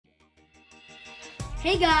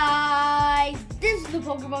Hey guys, this is the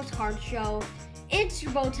Pokemon Card Show. It's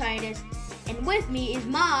your boy Titus, and with me is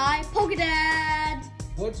my Pokedad.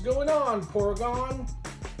 What's going on, Porygon?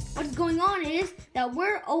 What's going on is that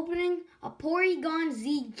we're opening a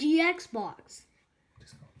Porygon-Z GX Box.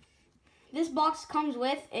 This box comes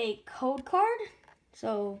with a code card,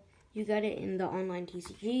 so you get it in the online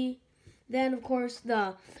TCG. Then, of course,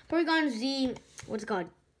 the Porygon-Z, what's it called?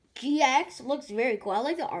 GX looks very cool. I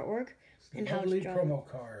like the artwork and how it's drawn. Promo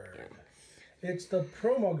card. Yeah. It's the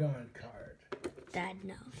Promogon card. Dad,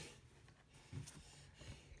 no.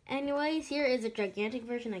 Anyways, here is a gigantic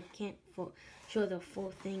version. I can't show the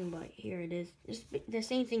full thing, but here it is. It's the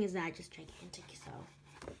same thing as that, just gigantic. So,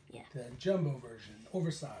 yeah. The jumbo version,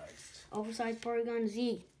 oversized. Oversized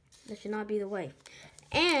Porygon-Z. That should not be the way.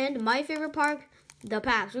 And my favorite part, the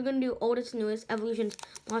packs. We're going to do oldest, newest, evolutions,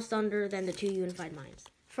 Lost Thunder, then the 2 Unified Minds.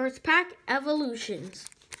 First pack, evolutions.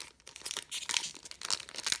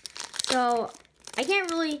 So, I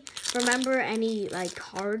can't really remember any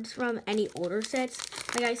cards from any older sets.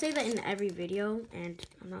 Like, I say that in every video, and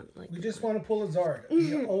I'm not We just want to pull a Zard.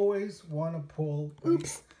 We always want to pull...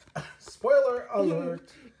 Oops. Spoiler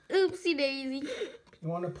alert. Oopsie daisy. You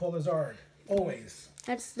want to pull a Zard. Always.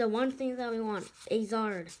 That's the one thing that we want. A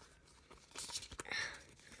Zard.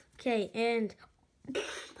 Okay, and...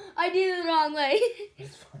 I did it the wrong way.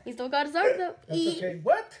 That's fine. We still got a Zard, though. That's okay.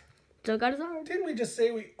 What? Still got a Zard. Didn't we just say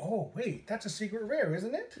we... Oh, wait. That's a secret rare,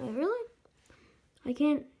 isn't it? Oh, really? I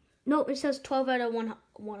can't... No, it says 12 out of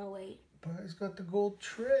 108. But it's got the gold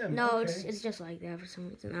trim. No, okay. it's just like that for some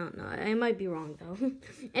reason. I don't know. I might be wrong, though.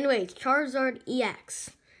 Anyways, Charizard EX.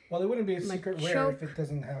 Well, it wouldn't be a secret rare if it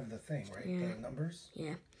doesn't have the thing, right? Yeah. The numbers.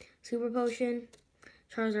 Yeah. Super Potion.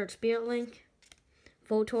 Charizard Spirit Link.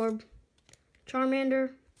 Voltorb.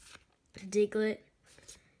 Charmander. Diglett.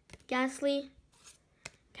 Ghastly.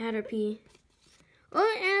 Caterpie.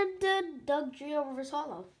 Oh, and the Dugtrio Reverse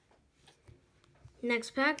Hollow.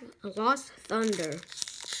 Next pack, Lost Thunder.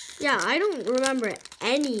 Yeah, I don't remember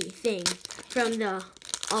anything from the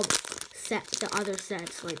other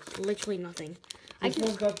sets. Like, literally nothing. This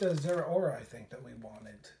one's got the Zeraora, I think, that we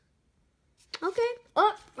wanted. Okay.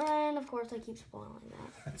 Oh, and of course I keep spoiling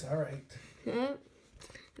that. That's all right.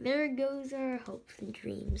 There goes our hopes and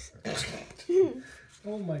dreams.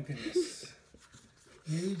 Oh my goodness.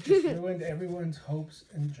 You just ruined everyone's hopes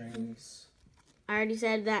and dreams. I already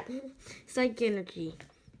said that. Psychic Energy.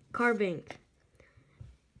 Carbink.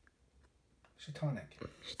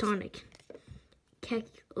 Shatonic.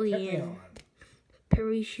 Kecleon.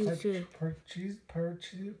 Parachute.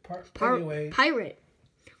 Anyway. Pirate.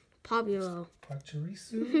 Populo.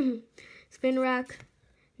 Pachirisu. Spinrack.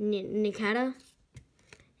 Nikata.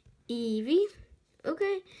 Eevee.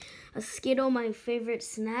 Okay. A Skittle, my favorite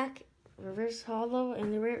snack. Reverse Hollow.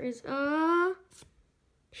 And the rare is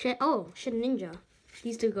Shit Ninja.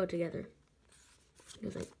 These two go together. It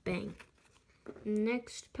was like bang.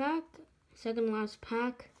 Next pack. Second last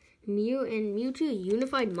pack. Mew and Mewtwo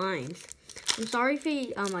Unified Minds. I'm sorry if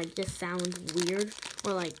it just sounds weird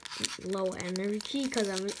or like low energy because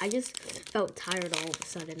I just felt tired all of a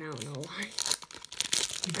sudden. I don't know why.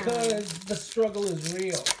 Because the struggle is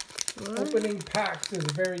real. What? Opening packs is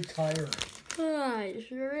very tiring. It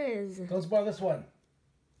sure is. Don't spoil this one.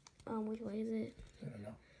 Which way is it? I don't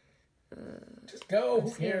know. Just go.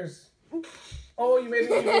 Who cares? Oh, you made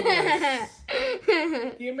it even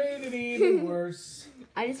worse. You made it even worse.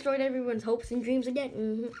 I destroyed everyone's hopes and dreams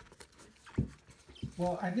again.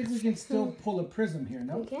 Well, I think we can still pull a prism here,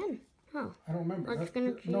 no? We can. Oh. I don't remember.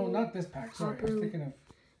 No, not this pack. Sorry, I was thinking of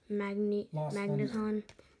Magneton.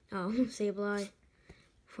 Oh, Sableye.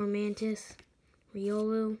 Formantis.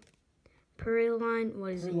 Riolu. Purloin.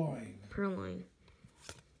 What is it? Purloin.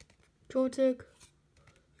 Joltik.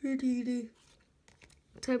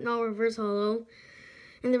 Type Null Reverse Hollow.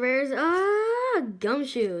 And the rares,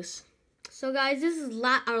 Gumshoes. So guys, this is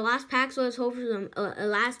our last pack, so let's hope for some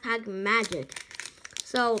last pack magic.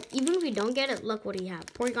 So even if we don't get it, look what we have.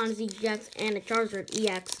 Porygon-Z GX and a Charizard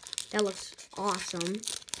EX. That looks awesome.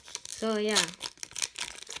 So yeah.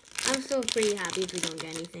 I'm still pretty happy if we don't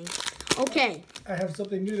get anything. Okay. I have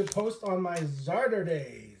something new to post on my Zarder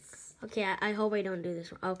days. Okay, I hope I don't do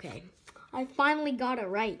this wrong. Okay. I finally got it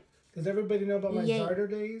right. Does everybody know about my Zarder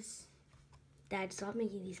days? Dad, stop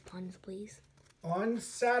making these puns, please. On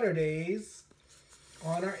Saturdays,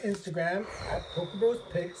 on our Instagram, at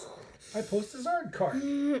PokeBrosPicks, I post a Zard card.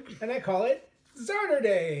 And I call it Zarder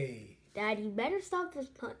Day. Dad, you better stop this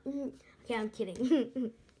pun. Okay, I'm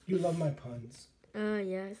kidding. You love my puns.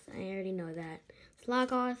 Yes, I already know that.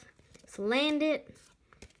 Sloggoth, Salandit,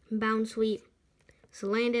 Bound Sweep,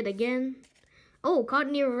 Salandit again, Oh,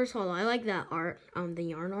 Cottony Reverse Hollow. I like that art. The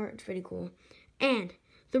yarn art. It's pretty cool. And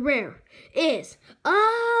the rare is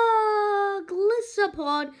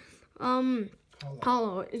Glissapod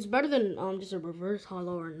hollow. It's better than just a reverse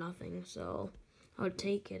hollow or nothing. So I'll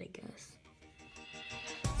take it, I guess.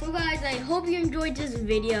 So guys, I hope you enjoyed this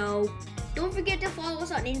video. Don't forget to follow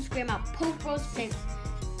us on Instagram at PokeBrosPicks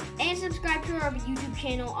and subscribe to our YouTube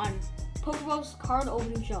channel on PokeBros Card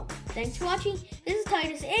Opening Show. Thanks for watching. This is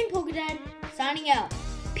Titus and Pokedad signing out.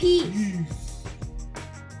 Peace.